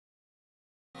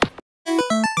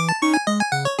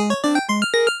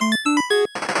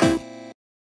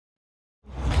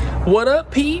What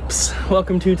up, peeps?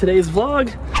 Welcome to today's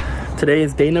vlog. Today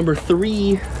is day number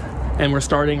 3, and we're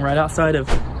starting right outside of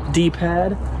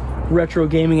D-Pad Retro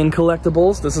Gaming and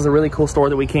Collectibles. This is a really cool store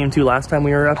that we came to last time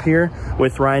we were up here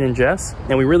with Ryan and Jess,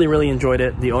 and we really enjoyed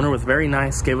it. The owner was very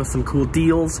nice, gave us some cool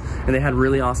deals, and they had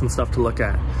really awesome stuff to look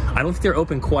at. I don't think they're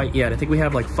open quite yet. I think we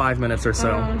have like 5 minutes or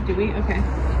so. Do we? Okay.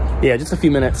 Yeah, just a few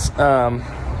minutes.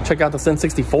 Check out the Sin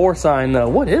 64 sign though.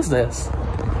 What is this?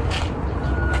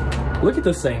 Look at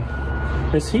this thing.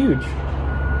 It's huge.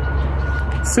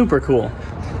 Super cool.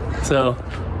 So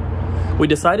we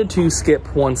decided to skip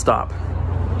one stop,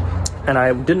 and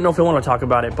I didn't know if we want to talk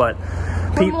about it, but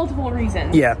for multiple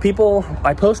reasons. Yeah,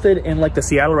 I posted in like the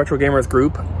Seattle Retro Gamers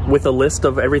group with a list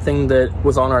of everything that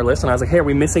was on our list, and I was like, hey, are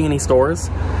we missing any stores?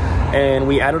 And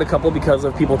we added a couple because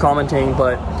of people commenting,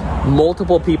 but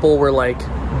multiple people were like,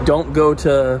 don't go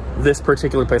to this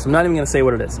particular place. I'm not even gonna say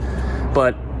what it is,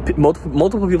 but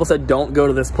multiple people said don't go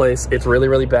to this place. It's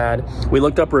really bad. We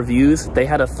looked up reviews. They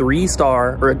had a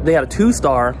 3-star, or they had a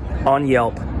 2-star on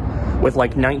Yelp with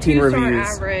like 19 reviews,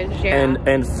 average, yeah. and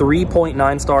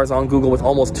 3.9 stars on Google with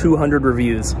almost 200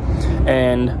 reviews.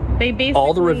 And they basically,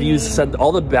 all the reviews said,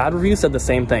 all the bad reviews said the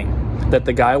same thing, that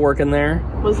the guy working there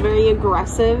was very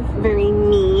aggressive, very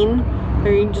mean,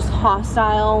 very just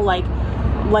hostile. Like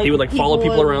he would like follow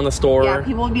people around the store. Yeah,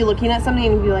 people would be looking at something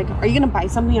and be like, are you gonna buy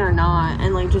something or not?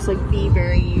 And like just like be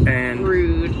very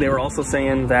rude. They were also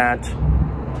saying that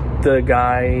the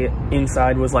guy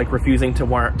inside was like refusing to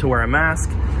wear a mask,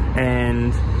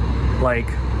 and like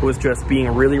was just being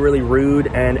really weird,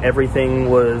 and everything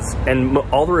was, and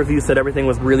all the reviews said everything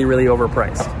was really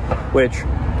overpriced, which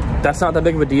that's not that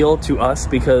big of a deal to us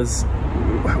because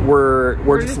we're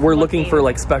looking for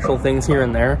like special things here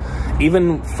and there.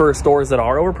 Even for stores that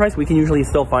are overpriced, we can usually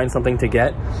still find something to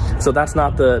get, so that's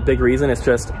not the big reason. It's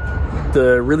just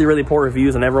the really poor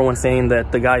reviews and everyone saying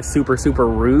that the guy's super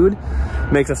rude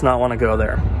makes us not want to go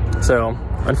there. So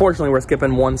unfortunately we're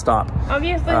skipping one stop.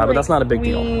 Obviously, but that's not a big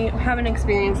deal. We haven't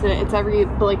experienced it. It's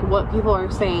like what people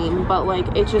are saying, but like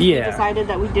it's just we decided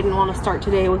that we didn't want to start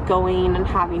today with going and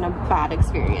having a bad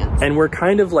experience. And we're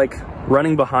kind of like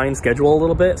running behind schedule a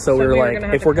little bit, so we were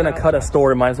like, if we're gonna cut a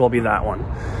store, it might as well be that one.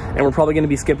 And we're probably gonna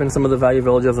be skipping some of the value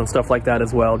villages and stuff like that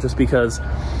as well, just because,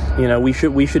 you know, we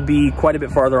should be quite a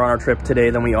bit farther on our trip today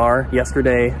than we are.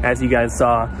 Yesterday, as you guys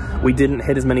saw, we didn't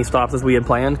hit as many stops as we had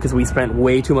planned because we spent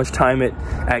way too much time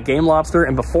at Game Lobster,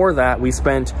 and before that we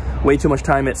spent way too much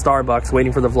time at Starbucks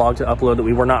waiting for the vlog to upload that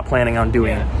we were not planning on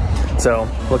doing. So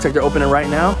looks like they're opening right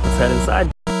now. Let's head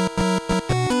inside.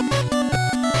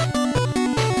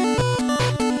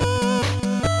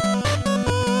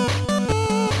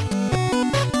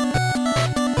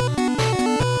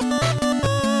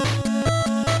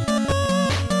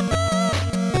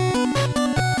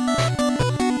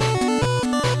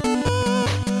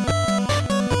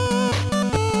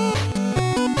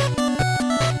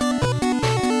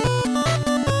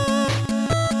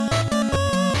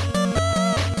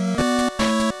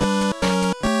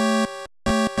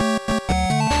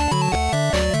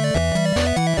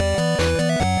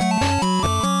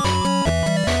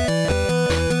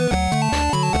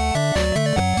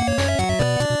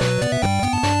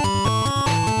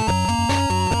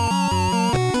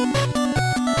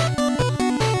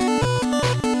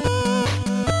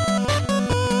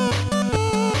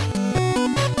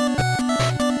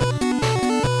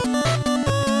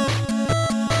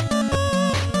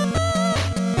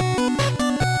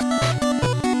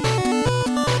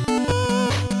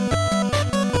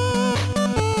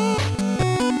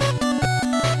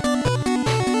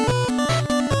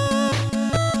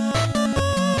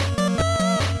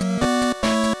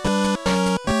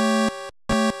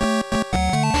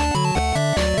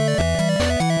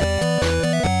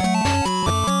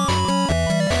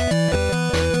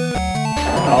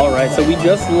 Alright, so we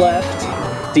just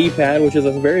left D-Pad, which is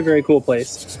a very cool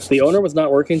place. The owner was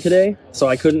not working today, so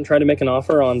I couldn't try to make an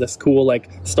offer on this cool like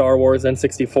Star Wars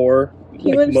N64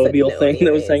 like, mobile thing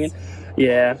that was hanging.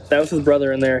 Yeah, that was his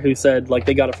brother in there who said like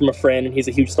they got it from a friend and he's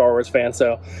a huge Star Wars fan,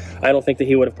 so I don't think that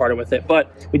he would have parted with it.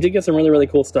 But we did get some really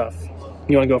cool stuff.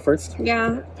 You want to go first?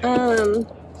 Yeah.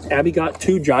 Abby got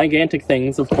 2 gigantic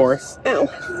things, of course. Ow.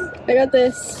 I got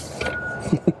this.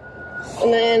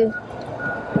 And then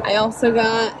I also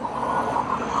got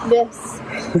this.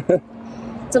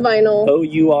 It's a vinyl.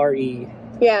 O-U-R-E.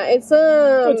 Yeah, it's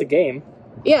Oh, it's a game.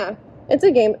 Yeah, it's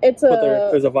a game. It's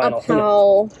there's a vinyl.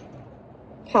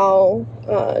 PAL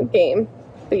game.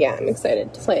 But yeah, I'm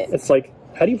excited to play it. It's like,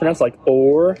 how do you pronounce like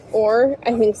or? Or,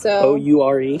 I think so.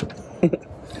 O-U-R-E.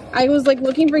 I was like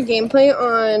looking for gameplay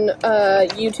on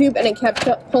YouTube, and it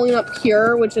kept pulling up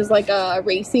Cure, which is like a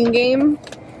racing game.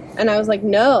 And I was like,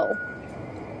 no.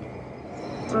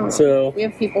 So we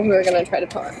have people who are going to try to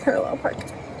parallel park.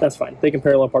 That's fine. They can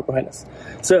parallel park behind us.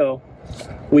 So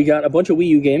we got a bunch of Wii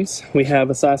U games. We have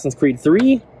Assassin's Creed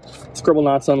 3,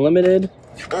 Scribblenauts Unlimited,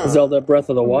 Zelda Breath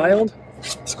of the Wild,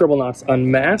 Scribblenauts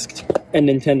Unmasked, and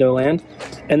Nintendo Land.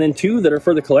 And then 2 that are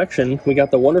for the collection. We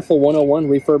got the Wonderful 101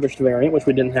 refurbished variant, which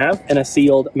we didn't have, and a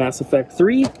sealed Mass Effect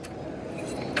 3.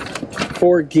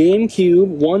 For GameCube,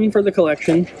 1 for the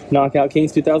collection, Knockout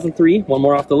Kings 2003, 1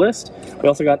 more off the list. We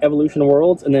also got Evolution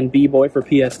Worlds and then B-Boy for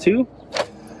PS2.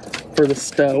 For the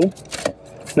Stow.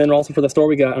 And then also for the store,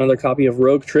 we got another copy of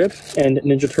Rogue Trip and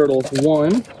Ninja Turtles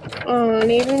 1. Oh,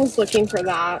 Nathan was looking for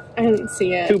that. I didn't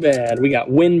see it. Too bad. We got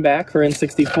Win Back for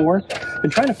N64. Been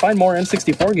trying to find more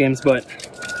N64 games, but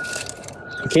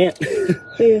I can't.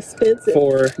 They're expensive.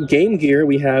 For Game Gear,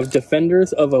 we have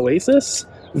Defenders of Oasis,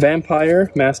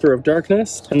 Vampire, Master of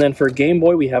Darkness, and then for Game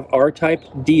Boy, we have R-Type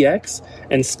DX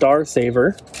and Star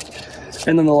Saver.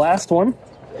 And then the last one,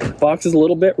 box is a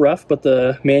little bit rough, but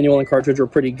the manual and cartridge were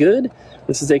pretty good.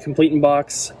 This is a complete in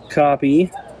box copy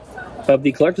of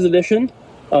the collector's edition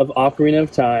of Ocarina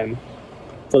of Time.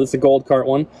 So this is a gold cart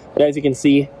one, but as you can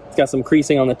see, it's got some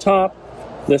creasing on the top.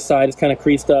 This side is kind of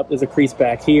creased up. There's a crease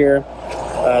back here.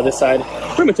 This side,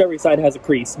 pretty much every side has a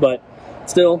crease, but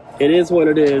still, it is what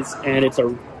it is, and it's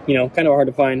a kind of hard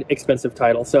to find expensive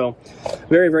title. So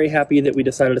very, very happy that we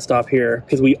decided to stop here,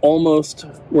 because we almost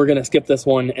were going to skip this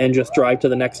one and just drive to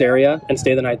the next area and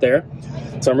stay the night there.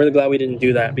 So I'm really glad we didn't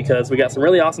do that, because we got some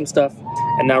really awesome stuff,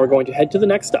 and now we're going to head to the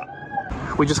next stop.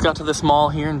 We just got to this mall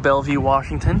here in Bellevue,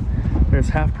 Washington. There's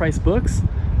Half Price Books,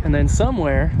 and then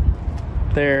somewhere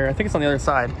there, I think it's on the other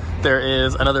side, there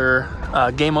is another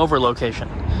Game Over location.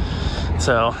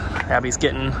 So Abby's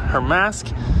getting her mask.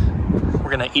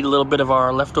 We're gonna eat a little bit of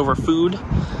our leftover food,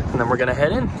 and then we're gonna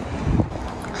head in.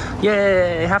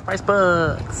 Yay, Half Price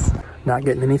Books. Not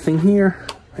getting anything here.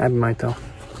 Abby might though.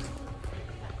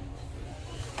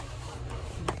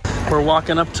 We're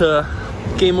walking up to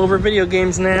Game Over Video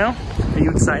Games now. Are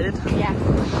you excited? Yeah.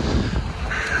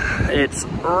 It's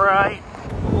right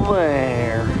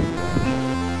there.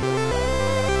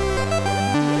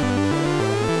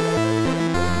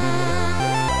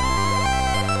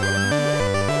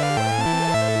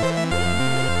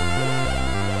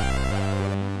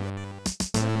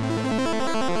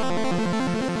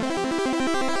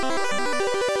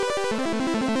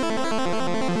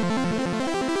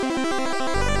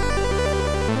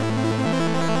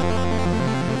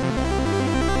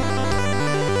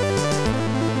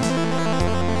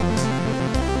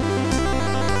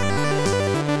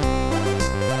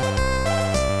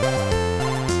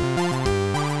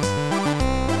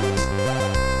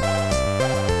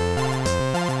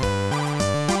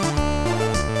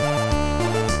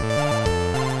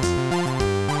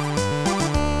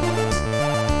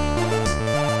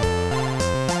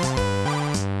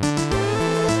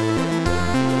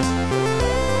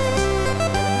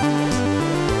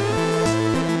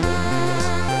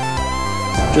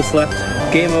 Just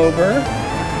left Game Over,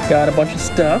 got a bunch of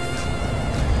stuff.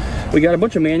 We got a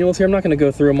bunch of manuals here. I'm not going to go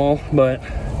through them all, but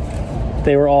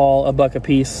they were all $1 a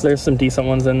piece. There's some decent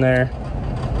ones in there.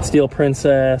 Steel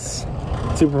Princess,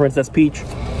 Super Princess Peach.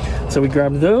 So we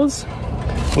grabbed those.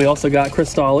 We also got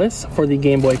Crystallis for the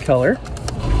Game Boy Color.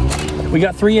 We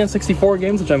got 3 N64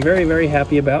 games, which I'm very, very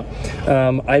happy about.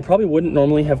 I probably wouldn't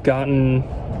normally have gotten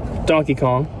Donkey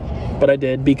Kong, but I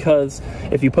did, because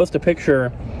if you post a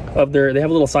picture of they have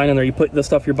a little sign in there, you put the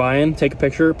stuff you're buying, take a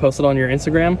picture, post it on your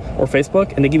Instagram or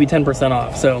Facebook, and they give you 10%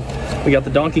 off. So we got the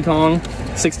Donkey Kong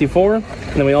 64, and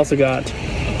then we also got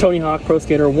Tony Hawk Pro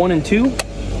Skater 1 and 2.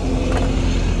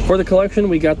 For the collection,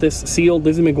 we got this sealed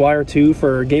Lizzie McGuire 2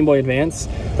 for Game Boy Advance.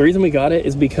 The reason we got it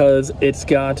is because it's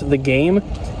got the game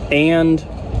and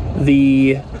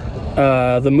the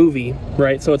movie,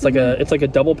 right? So it's like a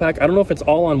double pack. I don't know if it's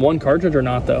all on one cartridge or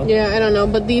not though. Yeah, I don't know,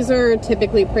 but these are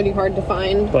typically pretty hard to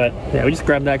find. But yeah, we just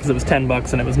grabbed that because it was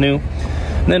 $10 and it was new.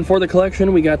 And then for the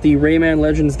collection, we got the Rayman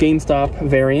Legends GameStop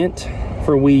variant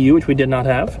for Wii U, which we did not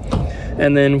have.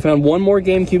 And then we found one more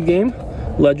GameCube game,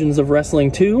 Legends of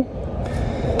Wrestling 2.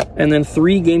 And then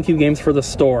 3 GameCube games for the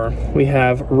store. We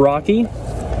have Rocky,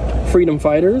 Freedom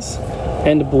Fighters,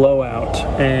 and Blowout.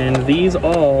 And these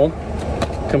all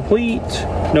complete.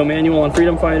 No manual on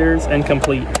Freedom Fighters, and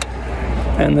complete.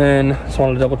 And then just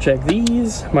wanted to double check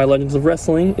these. My Legends of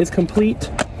Wrestling is complete,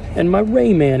 and my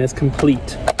Rayman is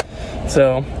complete.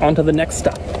 So on to the next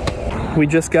stop. We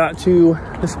just got to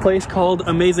this place called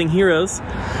Amazing Heroes.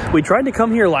 We tried to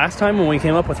come here last time when we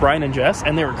came up with Ryan and Jess,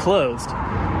 and they were closed.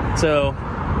 So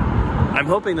I'm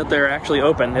hoping that they're actually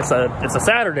open. It's a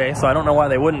Saturday, so I don't know why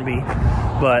they wouldn't be,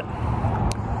 but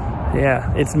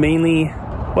Yeah, it's mainly,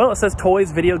 well, it says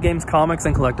toys, video games, comics,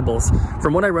 and collectibles.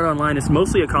 From what I read online, it's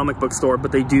mostly a comic book store,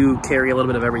 but they do carry a little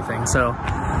bit of everything. So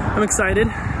I'm excited.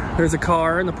 There's a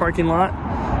car in the parking lot,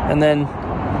 and then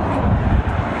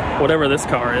whatever this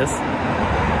car is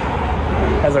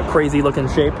has a crazy looking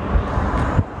shape.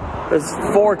 There's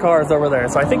 4 cars over there,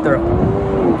 so I think they're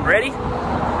ready.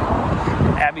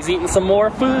 Abby's eating some more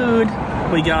food.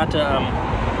 We got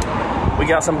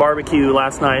some barbecue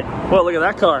last night. Well, look at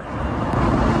that car.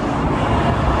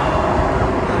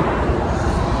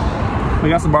 We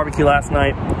got some barbecue last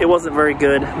night. It wasn't very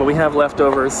good, but we have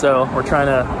leftovers, so we're trying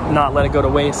to not let it go to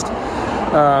waste.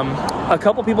 A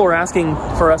couple people were asking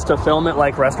for us to film it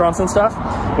like restaurants and stuff.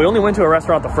 We only went to a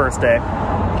restaurant the first day.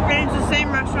 And it's the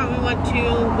same restaurant we went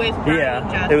to with Brian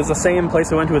and Jess. It was the same place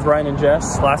we went to with Ryan and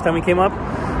Jess last time we came up.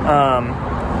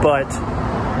 But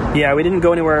yeah, we didn't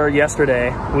go anywhere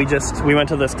yesterday. We went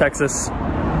to this Texas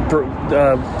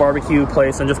barbecue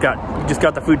place and just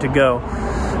got the food to go.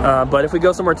 But if we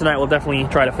go somewhere tonight, we'll definitely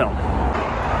try to film.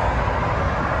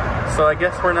 So I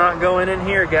guess we're not going in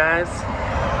here, guys.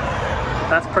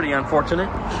 That's pretty unfortunate.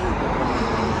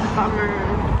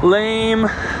 Bummer. Lame.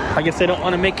 I guess they don't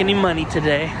want to make any money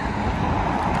today.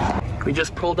 We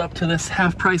just pulled up to this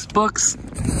half-price books.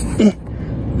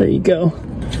 There you go.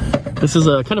 This is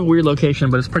a kind of weird location,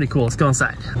 but it's pretty cool. Let's go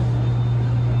inside.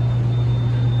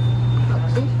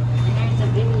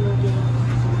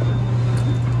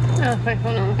 Oh, my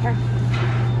phone in the car.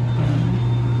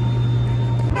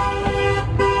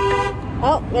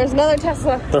 Oh, there's another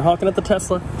Tesla. They're honking at the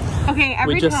Tesla. Okay,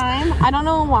 every time, I don't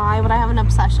know why, but I have an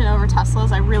obsession over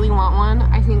Teslas. I really want one.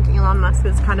 I think Elon Musk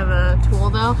is kind of a tool,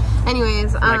 though.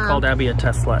 Anyways, I called Abby a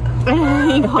Tesla.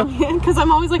 Because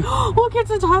I'm always like, oh, look,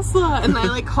 it's a Tesla. And I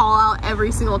like call out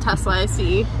every single Tesla I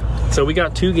see. So we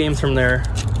got 2 games from there.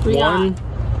 One,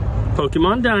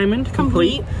 Pokemon Diamond,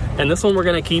 complete. And this one we're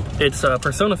gonna keep. It's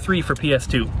Persona 3 for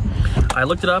PS2. I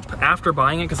looked it up after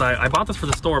buying it because I bought this for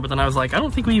the store, but then I was like, I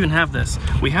don't think we even have this.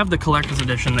 We have the collector's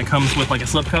edition that comes with like a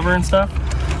slipcover and stuff.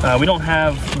 We don't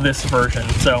have this version,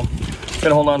 so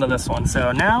gonna hold on to this one.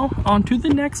 So now on to the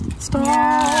next stop.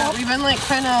 Yeah, we've been like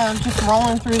kind of just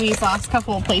rolling through these last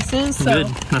couple of places. So good.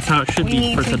 That's how it should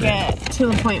be for today. We need to get to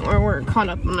the point where we're caught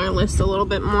up on our list a little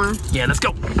bit more. Yeah, let's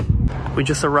go. We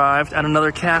just arrived at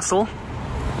another castle.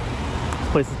 This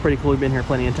place is pretty cool. We've been here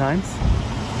plenty of times.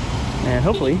 And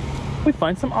hopefully we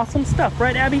find some awesome stuff.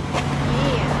 Right, Abby?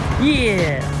 Yeah.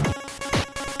 Yeah.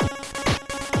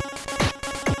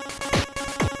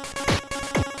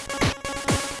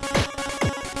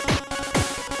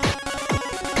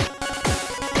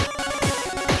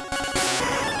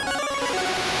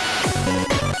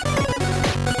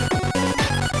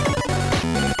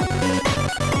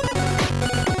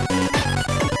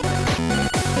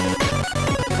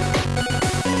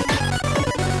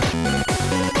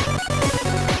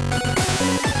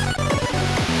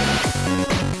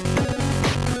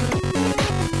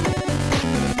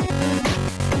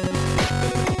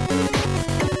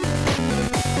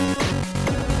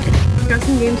 Got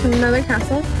some games from another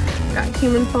castle. Got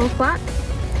Human Fall Flat.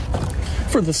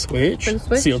 For the Switch.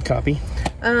 Sealed copy.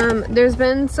 There's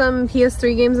been some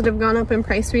PS3 games that have gone up in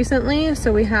price recently.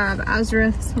 So we have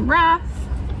Azureth's Wrath.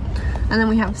 And then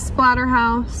we have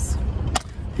Splatterhouse.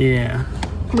 Yeah.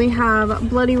 We have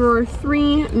Bloody Roar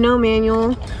 3, no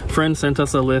manual. Friend sent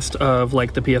us a list of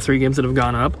like the PS3 games that have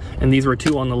gone up, and these were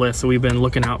 2 on the list, so we've been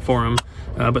looking out for them.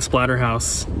 But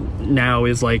Splatterhouse now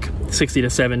is like 60 to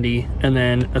 70, and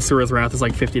then Asura's Wrath is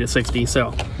like 50 to 60.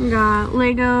 So we got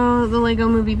Lego, the Lego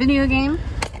Movie video game.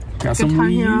 Got some Guitar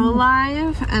Hero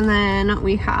Live, and then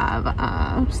we have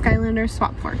Skylander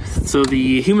Swap Force. So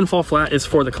the Human Fall Flat is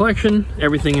for the collection,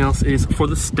 everything else is for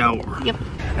the store. Yep.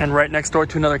 And right next door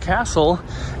to another castle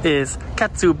is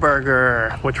Katsu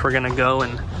Burger, which we're gonna go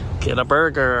and get a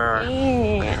burger.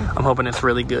 Yeah. I'm hoping it's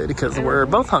really good because we're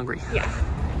both hungry. Yeah.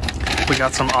 We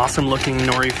got some awesome looking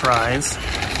nori fries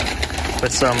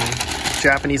with some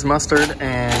Japanese mustard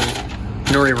and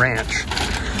nori ranch.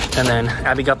 And then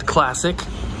Abby got the classic.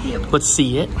 Yep. Let's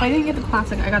see it. I didn't get the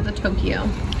classic, I got the Tokyo.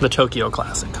 The Tokyo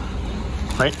classic,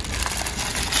 right?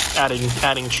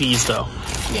 Adding cheese though.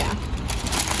 Yeah.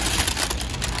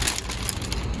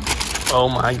 Oh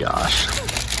my gosh.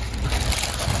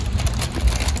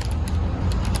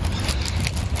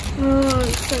 Oh,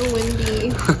 it's so windy.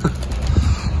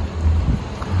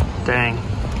 Dang.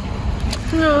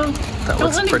 No. That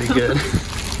looks pretty good.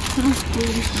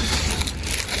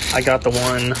 I got the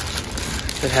one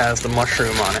that has the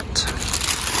mushroom on it.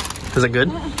 Is it good?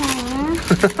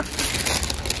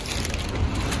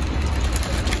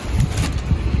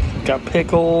 Got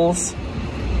pickles.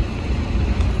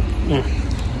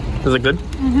 Is it good?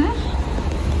 Mm-hmm.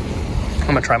 I'm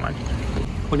gonna try mine.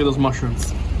 Look at those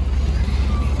mushrooms.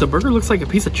 The burger looks like a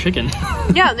piece of chicken.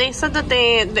 Yeah, they said that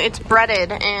it's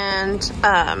breaded and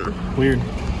weird.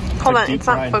 Hold on, it's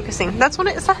not focusing. That's what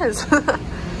it says.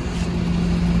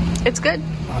 It's good.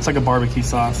 Oh, it's like a barbecue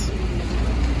sauce.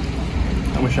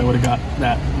 I wish I would have got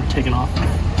that taken off,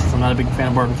 because I'm not a big fan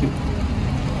of barbecue.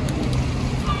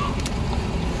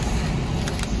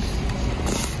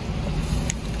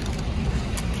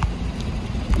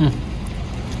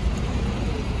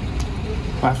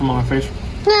 Last one on my face.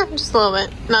 Yeah, just a little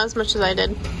bit. Not as much as I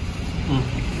did.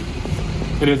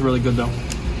 It is really good though.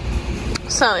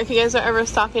 So if you guys are ever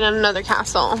stopping at another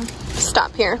castle,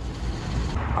 stop here.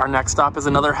 Our next stop is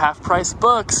another Half Price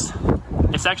Books.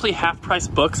 It's actually Half Price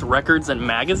Books, Records, and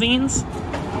Magazines.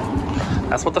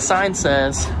 That's what the sign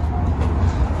says.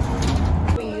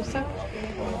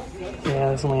 Yeah,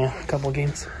 there's only a couple of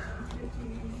games.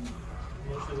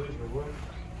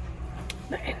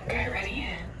 Okay, ready.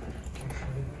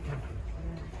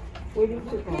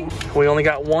 We only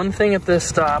got one thing at this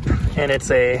stop, and it's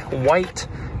a white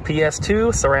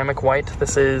PS2, ceramic white.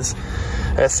 This is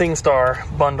a SingStar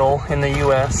bundle in the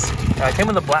US. It came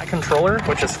with a black controller,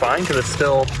 which is fine because it's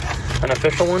still an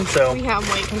official one. So we have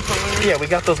white controllers. Yeah, we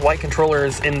got those white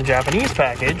controllers in the Japanese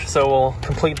package, so we'll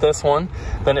complete this one.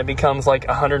 Then it becomes like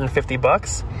 150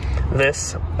 bucks.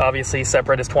 This, obviously,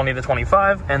 separate is 20 to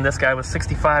 25, and this guy was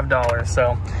 $65.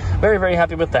 So very, very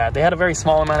happy with that. They had a very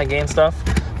small amount of game stuff,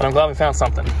 but I'm glad we found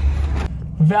something.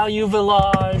 Value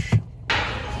Village.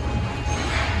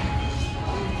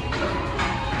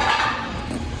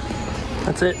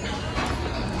 That's it.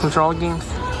 Those are all the games.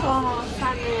 Oh,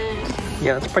 sadness.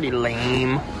 Yeah, that's pretty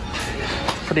lame.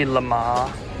 Pretty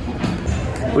lama.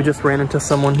 We just ran into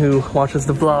someone who watches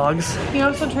the vlogs. He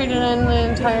also traded in the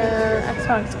entire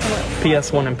Xbox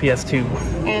PS1 and PS2.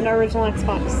 And our original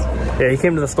Xbox. Yeah, he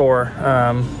came to the store.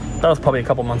 That was probably a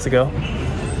couple months ago.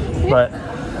 Yeah. But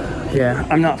yeah,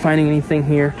 I'm not finding anything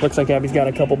here. Looks like Abby's got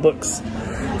a couple books.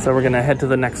 So we're gonna head to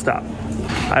the next stop.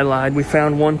 I lied, we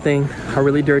found one thing, a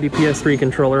really dirty PS3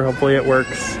 controller. Hopefully it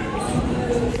works.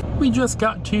 We just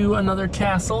got to another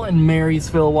castle in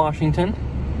Marysville, Washington.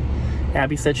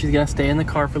 Abby said she's gonna stay in the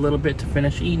car for a little bit to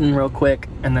finish eating real quick,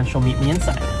 and then she'll meet me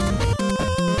inside.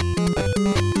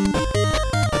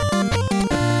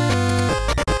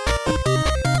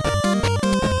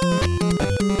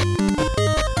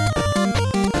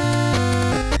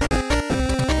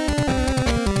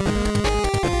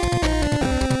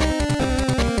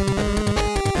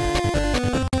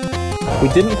 We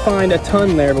didn't find a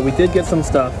ton there, but we did get some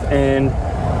stuff, and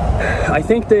I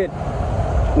think that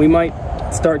we might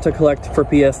start to collect for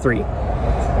PS3.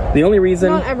 The only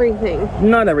reason... Not everything.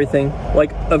 Not everything.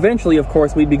 Like, eventually, of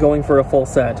course, we'd be going for a full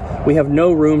set. We have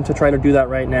no room to try to do that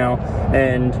right now,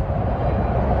 and,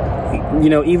 you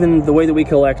know, even the way that we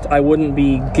collect, I wouldn't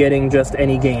be getting just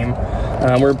any game.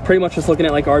 We're pretty much just looking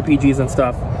at, like, RPGs and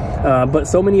stuff. But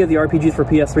so many of the RPGs for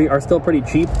PS3 are still pretty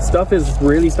cheap. Stuff is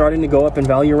really starting to go up in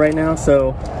value right now,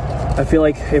 so I feel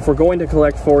like if we're going to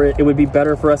collect for it, it would be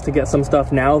better for us to get some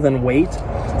stuff now than wait.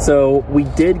 So we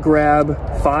did grab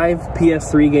 5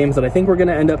 PS3 games that I think we're going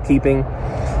to end up keeping.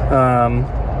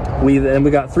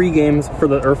 We got 4 games for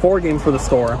the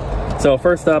store. So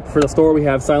first up for the store we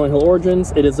have Silent Hill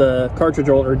Origins. It is a cartridge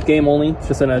or game only, it's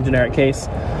just in a generic case.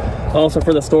 Also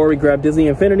for the store, we grabbed Disney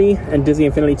Infinity and Disney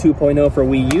Infinity 2.0 for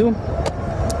Wii U.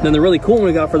 Then the really cool one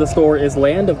we got for the store is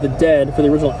Land of the Dead for the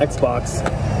original Xbox,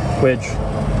 which,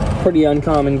 pretty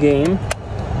uncommon game.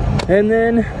 And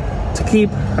then, to keep,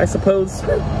 I suppose,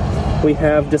 we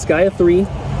have Disgaea 3,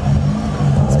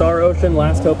 Star Ocean,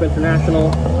 Last Hope International,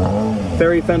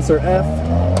 Fairy Fencer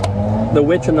F, The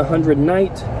Witch and the 100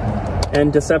 Knight,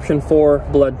 and Deception 4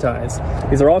 Blood Ties.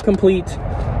 These are all complete.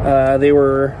 They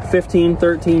were $15,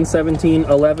 $13, $17,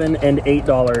 $11, and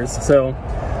 $8. So,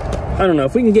 I don't know,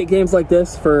 if we can get games like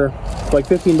this for like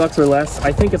 15 bucks or less,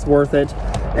 I think it's worth it.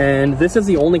 And this is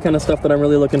the only kind of stuff that I'm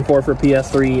really looking for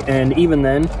PS3, and even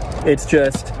then, it's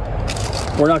just,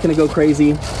 we're not going to go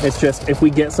crazy. It's just, if we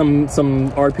get some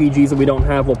RPGs that we don't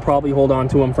have, we'll probably hold on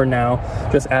to them for now,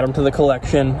 just add them to the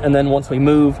collection, and then once we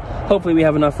move, hopefully we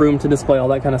have enough room to display all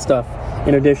that kind of stuff,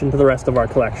 in addition to the rest of our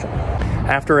collection.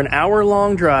 After an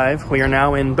hour-long drive, we are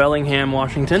now in Bellingham,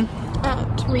 Washington.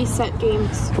 At Reset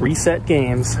Games. Reset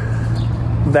Games.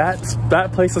 That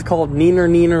place is called Neener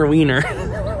Neener Wiener.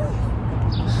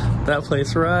 That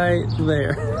place right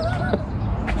there.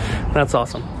 That's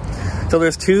awesome. So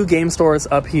there's 2 game stores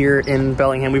up here in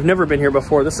Bellingham. We've never been here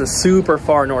before. This is super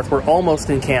far north. We're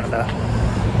almost in Canada.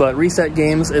 But Reset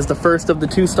Games is the first of the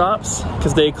 2 stops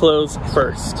because they close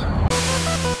first.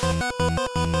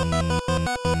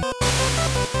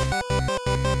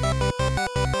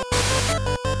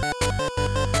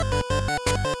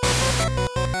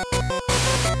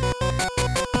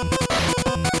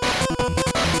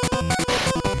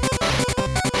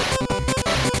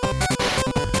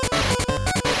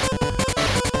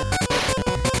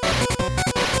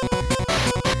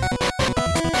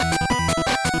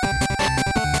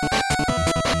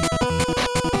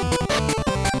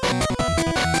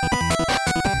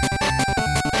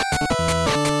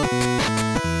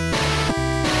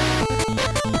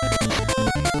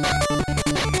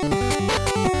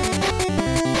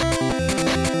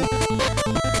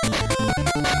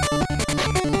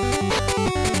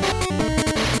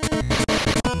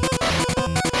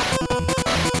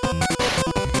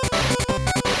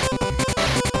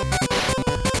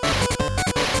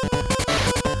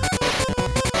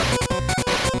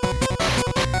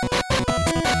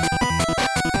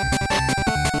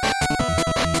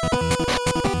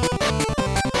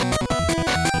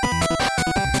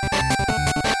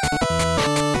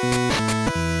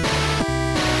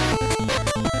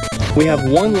 We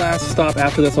have one last stop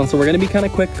after this one, so we're gonna be kind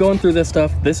of quick going through this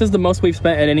stuff. This is the most we've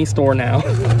spent at any store now.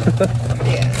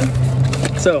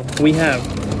 Yeah. So we have,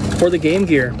 for the Game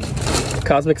Gear,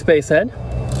 Cosmic Space Head.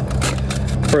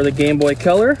 For the Game Boy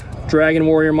Color, Dragon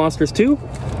Warrior Monsters 2,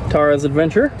 Tara's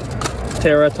Adventure,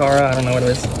 Tara, I don't know what it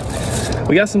is.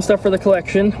 We got some stuff for the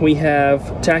collection. We have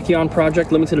Tachyon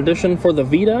Project Limited Edition for the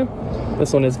Vita.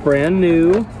 This one is brand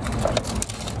new.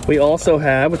 We also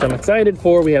have, which I'm excited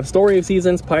for, we have Story of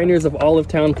Seasons Pioneers of Olive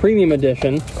Town Premium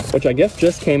Edition, which I guess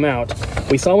just came out.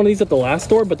 We saw one of these at the last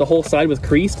store, but the whole side was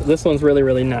creased. This one's really,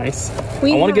 really nice.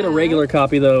 I want to get a regular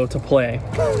copy, though, to play.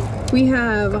 We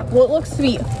have what looks to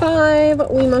be 5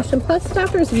 Wii Motion Plus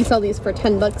adapters. We sell these for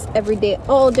 $10 every day,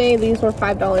 all day. These were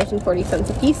 $5.40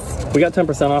 a piece. We got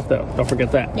 10% off, though. Don't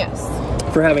forget that. Yes.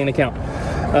 For having an account.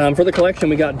 For the collection,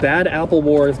 we got Bad Apple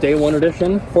Wars Day 1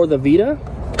 Edition for the Vita.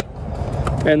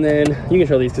 And then, you can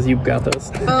show these because you've got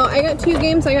those. Oh, I got 2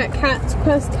 games. I got Cat's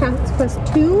Quest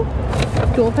 2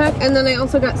 dual pack, and then I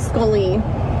also got Scully.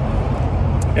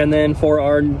 And then for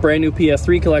our brand new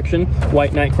PS3 collection,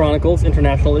 White Knight Chronicles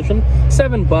International Edition,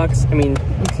 $7. I mean,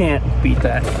 you can't beat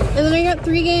that. And then I got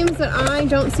 3 games that I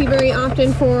don't see very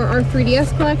often for our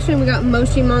 3DS collection. We got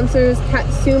Moshi Monsters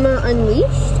Katsuma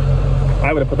Unleashed.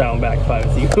 I would have put that one back if I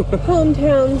was you.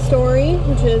 Hometown Story,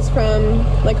 which is from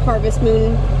like Harvest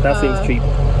Moon. That seems cheap.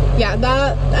 Yeah,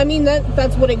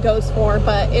 that's what it goes for,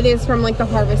 but it is from like the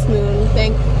Harvest Moon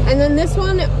thing. And then this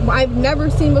one I've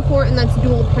never seen before, and that's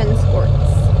Dual Pen Sports.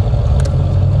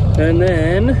 And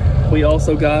then we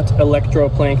also got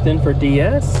Electroplankton for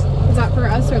DS. Is that for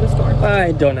us or the store?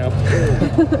 I don't know.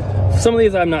 Some of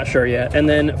these I'm not sure yet. And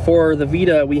then for the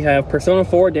Vita, we have Persona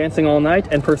 4 Dancing All Night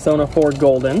and Persona 4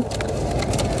 Golden.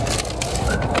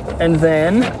 And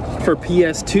then for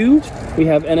PS2, we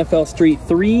have NFL Street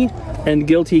 3 and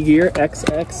Guilty Gear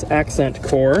XX Accent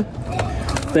Core.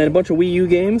 Then a bunch of Wii U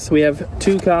games. We have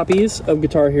 2 copies of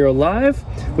Guitar Hero Live.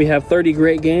 We have 30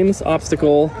 Great Games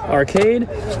Obstacle Arcade,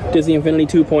 Disney Infinity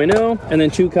 2.0, and then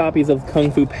 2 copies of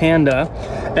Kung Fu Panda.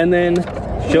 And then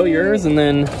show yours, and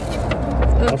then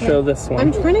I'll show this one.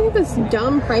 I'm trying to get this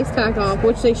dumb price tag off,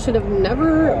 which they should have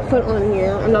never put on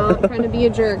here. I'm not trying to be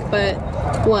a jerk, but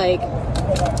like,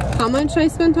 how much I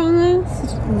spent on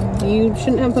this? You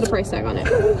shouldn't have put a price tag on it.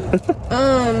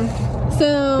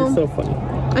 So it's so funny.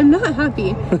 I'm not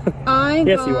happy.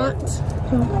 Yes, you are.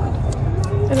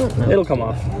 I don't know. It'll come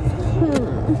off.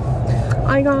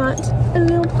 I got a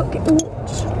little pocket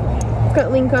watch. It's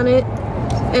got Link on it,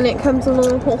 and it comes in a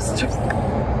little holster.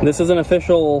 This is an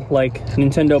official, like,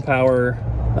 Nintendo Power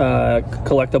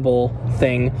collectible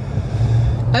thing.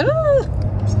 I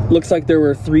don't... Looks like there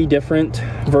were 3 different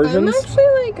versions. I'm actually,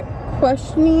 like,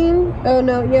 questioning... Oh,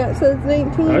 no, yeah, it says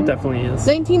 19... Oh, it definitely is.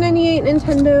 1998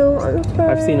 Nintendo Artifact.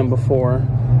 I've seen them before,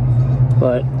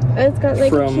 but... And it's got,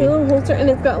 like, a cute little holster, and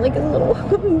it's got, like, a little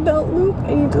belt loop,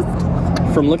 and you just...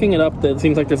 From looking it up, it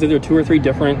seems like there's either 2 or 3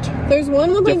 different... There's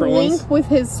one with, like, Link with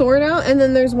his sword out, and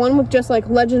then there's one with just, like,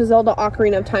 Legend of Zelda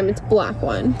Ocarina of Time. It's black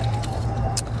one.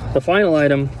 The final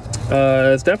item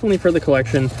is definitely for the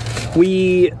collection.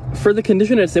 For the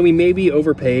condition, I'd say we may be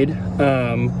overpaid,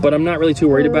 but I'm not really too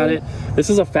worried about it. This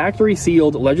is a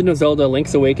factory-sealed Legend of Zelda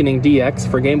Link's Awakening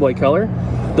DX for Game Boy Color.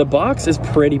 The box is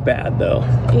pretty bad, though.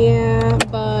 Yeah,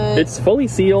 but... It's fully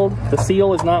sealed. The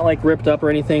seal is not, like, ripped up or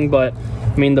anything, but,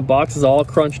 I mean, the box is all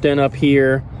crunched in up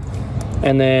here,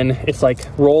 and then it's, like,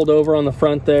 rolled over on the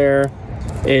front there.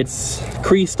 It's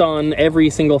creased on every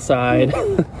single side,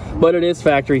 but it is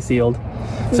factory sealed.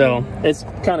 So, it's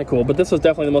kind of cool, but this was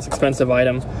definitely the most expensive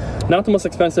item. Not the most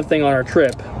expensive thing on our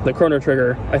trip. The Chrono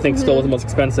Trigger, I think, still was the most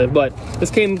expensive, but this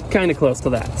came kind of close to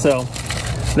that. So,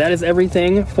 that is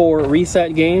everything for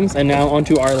Reset Games, and now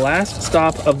onto our last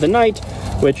stop of the night,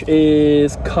 which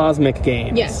is Cosmic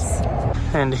Games. Yes.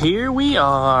 And here we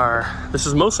are. This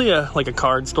is mostly like a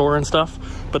card store and stuff,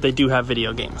 but they do have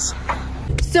video games.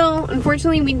 So,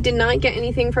 unfortunately, we did not get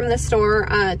anything from this store.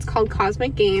 It's called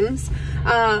Cosmic Games.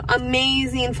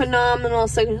 Amazing, phenomenal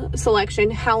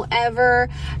selection. However,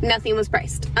 nothing was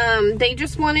priced. They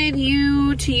just wanted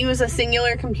you to use a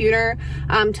singular computer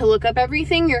to look up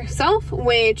everything yourself,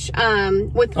 which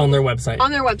on their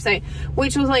website,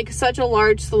 which was like such a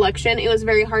large selection. It was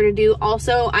very hard to do.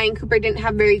 Also, I and Cooper didn't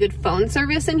have very good phone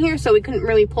service in here, so we couldn't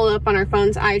really pull it up on our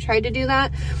phones. I tried to do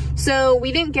that, so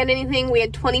we didn't get anything. We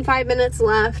had 25 minutes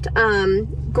left.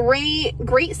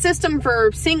 Great system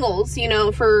for singles, you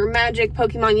know, for Magic,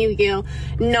 Pokemon, Yu-Gi-Oh.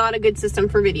 Not a good system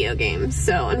for video games.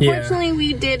 So unfortunately,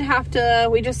 we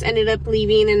just ended up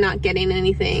leaving and not getting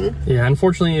anything. Yeah,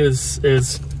 unfortunately, it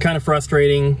was kind of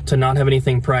frustrating to not have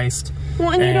anything priced.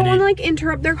 Well, and you don't want to like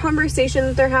interrupt their conversation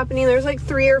that they're happening. There's like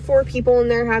 3 or 4 people and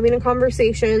they're having a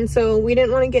conversation, so we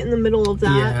didn't want to get in the middle of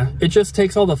that. Yeah, it just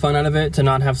takes all the fun out of it to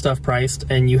not have stuff priced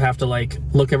and you have to like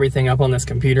look everything up on this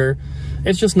computer.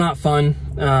 It's just not fun.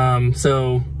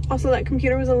 So also, that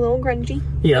computer was a little grungy.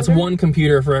 Yeah, it's one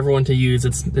computer for everyone to use.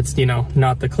 It's you know,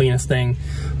 not the cleanest thing,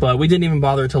 but we didn't even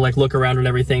bother to like look around at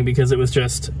everything because it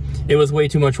was way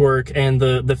too much work. And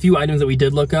the few items that we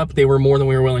did look up, they were more than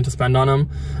we were willing to spend on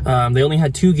them. They only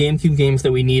had 2 GameCube games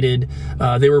that we needed.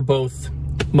 They were both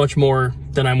much more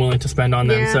than I'm willing to spend on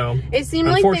them. So it seemed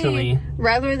like they,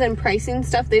 rather than pricing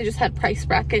stuff, they just had price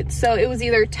brackets. So it was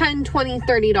either $10, $20,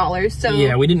 $30. So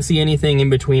yeah, we didn't see anything in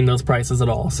between those prices at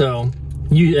all. So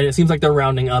and it seems like they're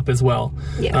rounding up as well.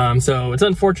 Yeah. So it's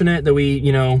unfortunate that we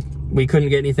couldn't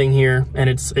get anything here, and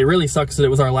it really sucks that it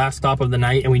was our last stop of the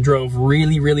night and we drove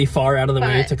really, really far out of the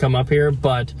way to come up here,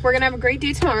 but we're gonna have a great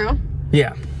day tomorrow.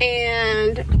 Yeah.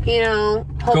 And, you know,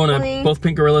 hopefully going to both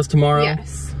Pink Gorillas tomorrow.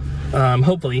 Yes.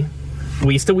 Hopefully.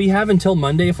 We have until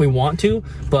Monday if we want to,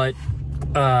 but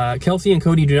Kelsey and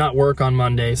Cody do not work on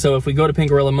Monday, so if we go to Pink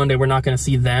Gorilla Monday, we're not going to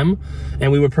see them,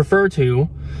 and we would prefer to.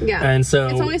 Yeah. And so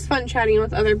it's always fun chatting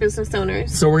with other business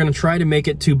owners. So we're going to try to make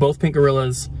it to both Pink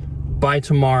Gorillas by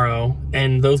tomorrow,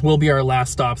 and those will be our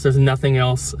last stops. There's nothing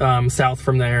else south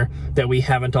from there that we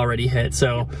haven't already hit.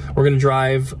 So we're going to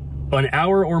drive an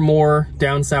hour or more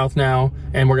down south now,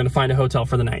 and we're going to find a hotel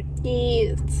for the night.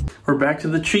 Yes. We're back to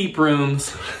the cheap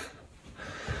rooms.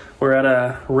 We're at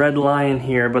a Red Lion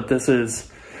here, but this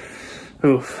is,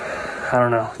 oof, I don't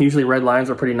know. Usually Red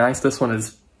Lions are pretty nice. This one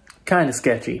is kind of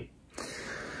sketchy.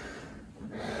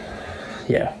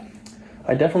 Yeah,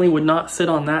 I definitely would not sit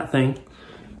on that thing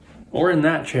or in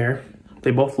that chair.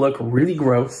 They both look really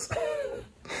gross.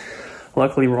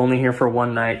 Luckily, we're only here for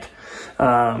one night.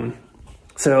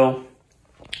 So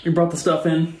we brought the stuff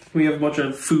in. We have a bunch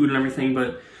of food and everything,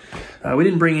 but we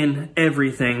didn't bring in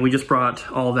everything. We just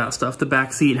brought all of that stuff. The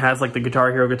back seat has like the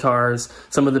Guitar Hero guitars,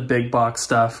 some of the big box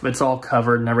stuff. It's all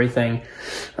covered and everything.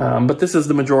 But this is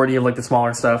the majority of like the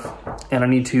smaller stuff, and I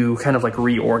need to kind of like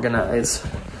reorganize.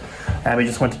 Abby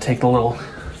just went to take the little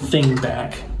thing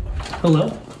back. Hello?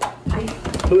 Hi.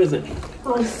 Who is it?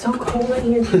 Oh, it's so cold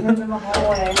in here in the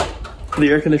hallway. The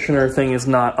air conditioner thing is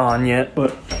not on yet,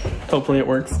 but hopefully it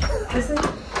works.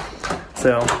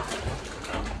 So,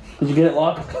 did you get it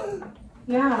locked?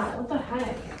 Yeah, what the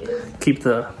heck? Keep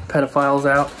the pedophiles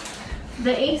out.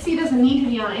 The AC doesn't need to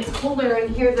be on. It's colder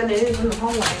in here than it is in the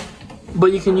hallway.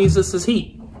 But you can use this as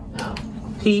heat. Oh.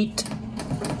 Heat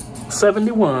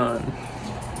 71.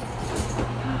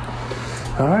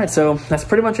 Alright, so that's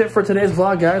pretty much it for today's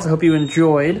vlog, guys. I hope you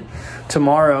enjoyed.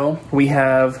 Tomorrow we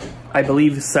have, I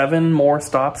believe, 7 more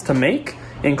stops to make,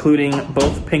 including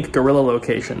both Pink Gorilla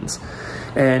locations.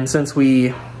 And since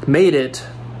we made it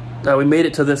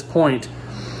to this point,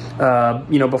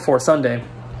 you know, before Sunday,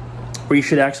 we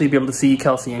should actually be able to see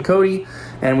Kelsey and Cody,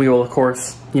 and we will, of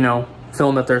course, you know,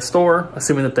 film at their store,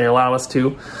 assuming that they allow us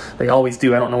to. They always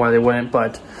do. I don't know why they wouldn't,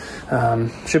 but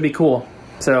should be cool.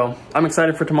 So I'm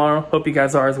excited for tomorrow. Hope you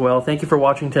guys are as well. Thank you for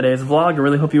watching today's vlog. I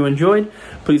really hope you enjoyed.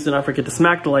 Please do not forget to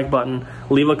smack the like button,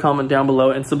 leave a comment down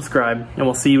below, and subscribe. And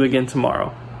we'll see you again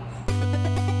tomorrow.